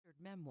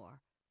memoir,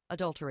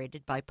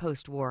 adulterated by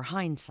post-war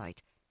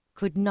hindsight,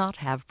 could not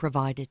have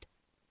provided.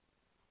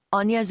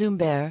 Agnes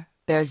Humbert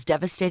bears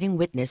devastating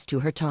witness to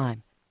her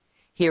time.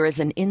 Here is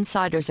an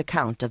insider's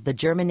account of the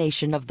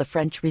germination of the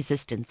French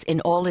resistance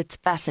in all its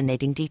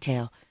fascinating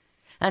detail,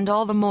 and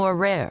all the more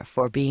rare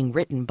for being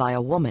written by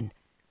a woman.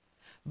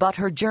 But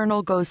her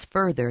journal goes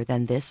further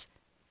than this.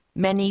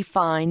 Many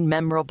fine,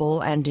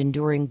 memorable, and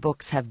enduring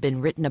books have been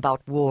written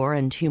about war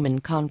and human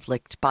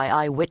conflict by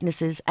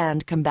eyewitnesses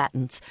and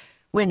combatants,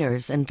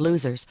 winners and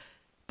losers,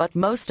 but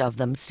most of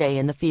them stay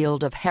in the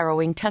field of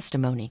harrowing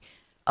testimony,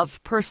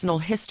 of personal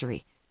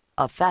history,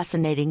 of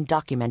fascinating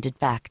documented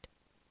fact.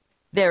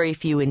 Very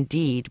few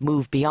indeed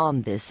move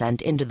beyond this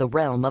and into the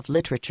realm of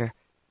literature.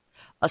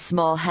 A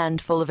small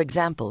handful of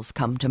examples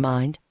come to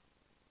mind.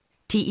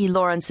 T.E.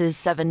 Lawrence's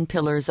 7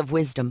 Pillars of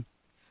Wisdom,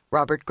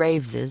 Robert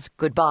Graves's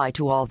Goodbye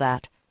to All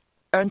That,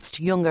 Ernst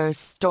Junger's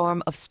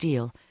Storm of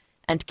Steel,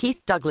 and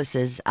Keith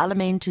Douglas's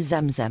Alamein to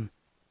Zemzem.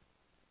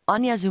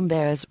 Agnes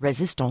Humbert's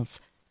Resistance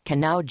can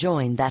now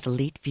join that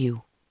elite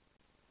view.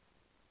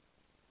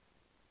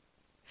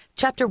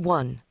 Chapter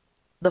 1.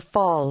 The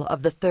Fall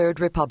of the Third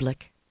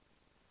Republic.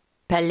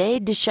 Palais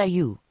de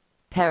Chaillot,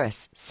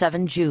 Paris,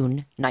 7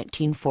 June,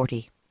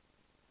 1940.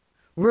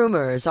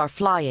 Rumors are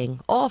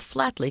flying, all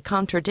flatly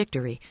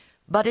contradictory,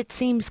 but it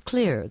seems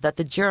clear that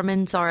the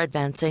Germans are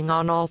advancing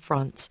on all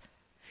fronts.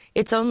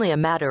 It's only a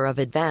matter of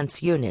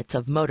advance units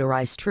of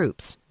motorized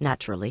troops,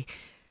 naturally,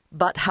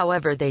 but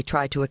however they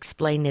try to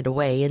explain it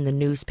away in the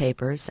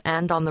newspapers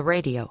and on the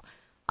radio,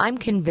 I'm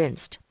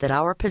convinced that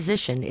our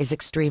position is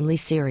extremely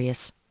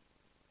serious.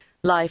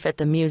 Life at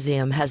the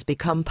museum has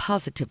become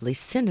positively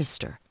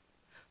sinister.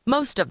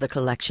 Most of the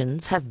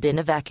collections have been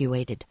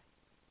evacuated.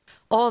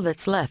 All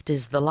that's left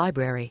is the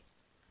library.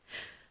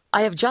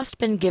 I have just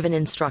been given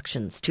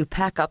instructions to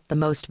pack up the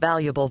most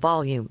valuable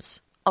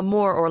volumes, a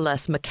more or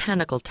less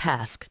mechanical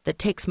task that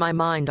takes my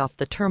mind off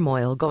the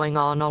turmoil going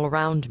on all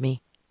around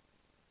me.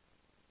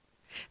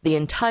 The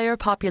entire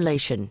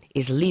population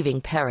is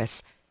leaving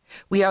Paris.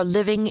 We are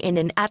living in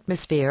an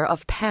atmosphere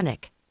of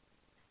panic.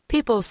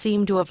 People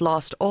seem to have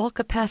lost all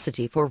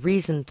capacity for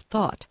reasoned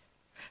thought.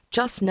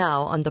 Just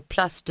now on the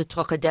Place de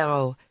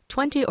Trocadero,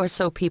 20 or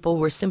so people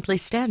were simply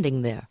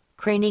standing there,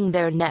 craning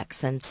their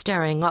necks and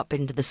staring up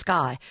into the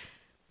sky,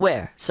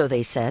 where, so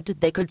they said,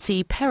 they could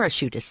see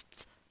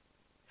parachutists.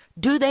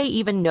 Do they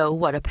even know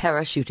what a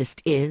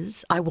parachutist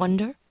is, I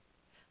wonder?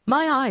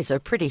 My eyes are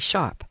pretty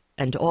sharp,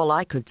 and all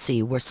I could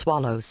see were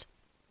swallows.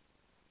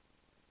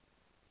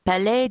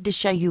 Palais de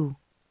Chaillot,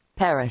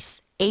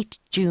 Paris, 8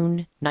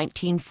 June,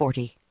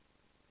 1940.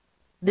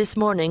 This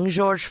morning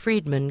George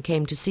Friedman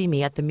came to see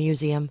me at the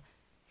museum.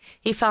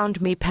 He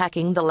found me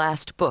packing the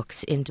last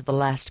books into the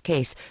last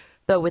case,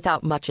 though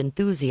without much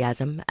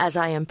enthusiasm, as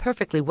I am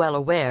perfectly well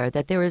aware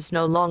that there is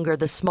no longer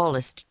the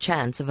smallest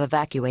chance of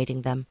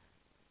evacuating them.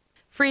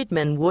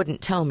 Friedman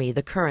wouldn't tell me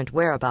the current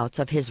whereabouts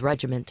of his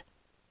regiment.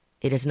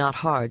 It is not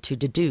hard to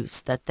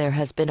deduce that there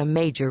has been a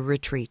major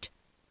retreat.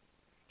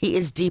 He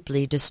is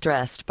deeply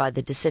distressed by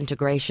the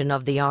disintegration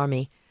of the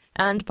army,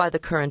 and by the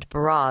current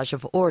barrage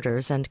of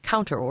orders and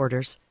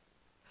counter-orders.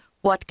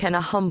 What can a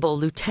humble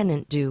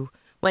lieutenant do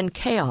when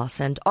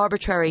chaos and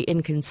arbitrary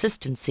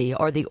inconsistency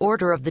are the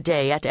order of the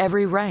day at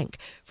every rank,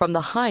 from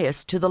the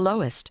highest to the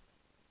lowest?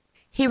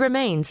 He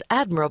remains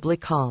admirably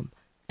calm,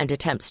 and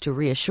attempts to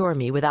reassure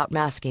me without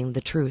masking the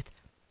truth.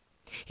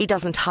 He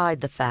doesn't hide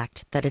the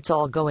fact that it's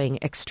all going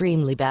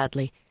extremely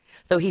badly,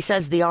 though he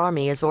says the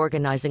army is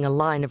organizing a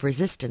line of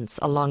resistance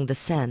along the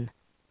Seine.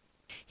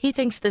 He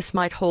thinks this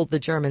might hold the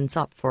Germans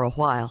up for a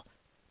while,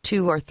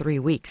 2 or 3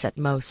 weeks at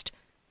most,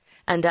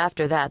 and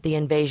after that the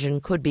invasion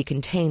could be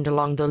contained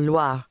along the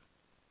Loire.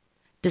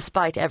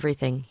 Despite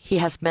everything, he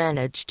has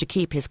managed to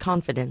keep his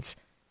confidence,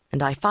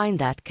 and I find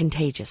that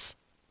contagious.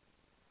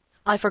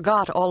 I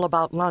forgot all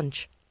about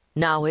lunch.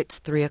 Now it's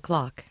 3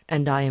 o'clock,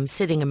 and I am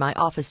sitting in my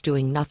office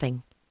doing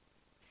nothing.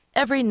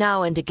 Every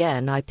now and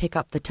again I pick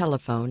up the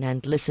telephone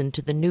and listen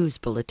to the news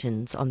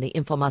bulletins on the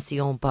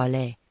Information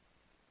Parlée.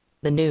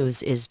 The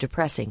news is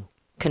depressing,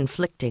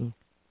 conflicting,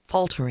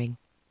 faltering.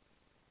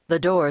 The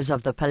doors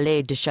of the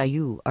Palais de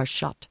Chaillot are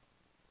shut.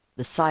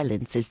 The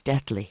silence is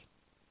deathly.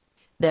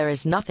 There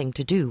is nothing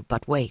to do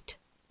but wait.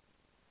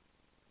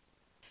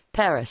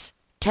 Paris,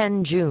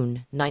 10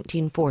 June,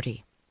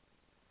 1940.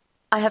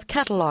 I have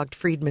catalogued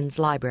Friedman's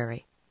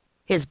library.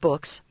 His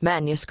books,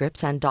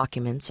 manuscripts, and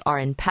documents are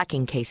in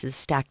packing cases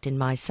stacked in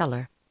my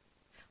cellar.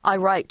 I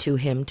write to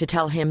him to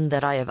tell him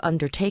that I have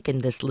undertaken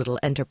this little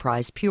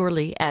enterprise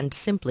purely and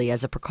simply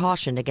as a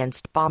precaution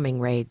against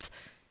bombing raids.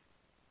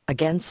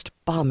 Against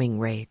bombing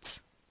raids.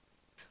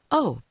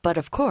 Oh, but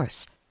of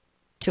course.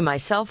 To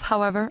myself,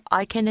 however,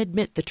 I can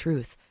admit the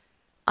truth.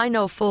 I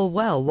know full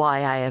well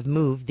why I have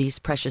moved these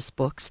precious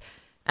books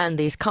and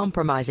these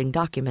compromising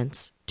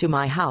documents to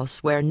my house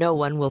where no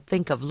one will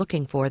think of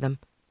looking for them.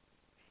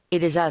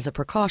 It is as a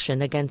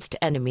precaution against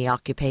enemy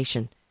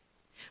occupation.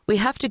 We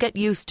have to get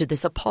used to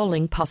this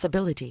appalling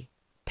possibility.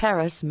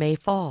 Paris may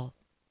fall.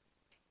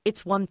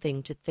 It's one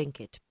thing to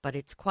think it, but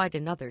it's quite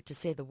another to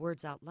say the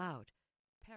words out loud.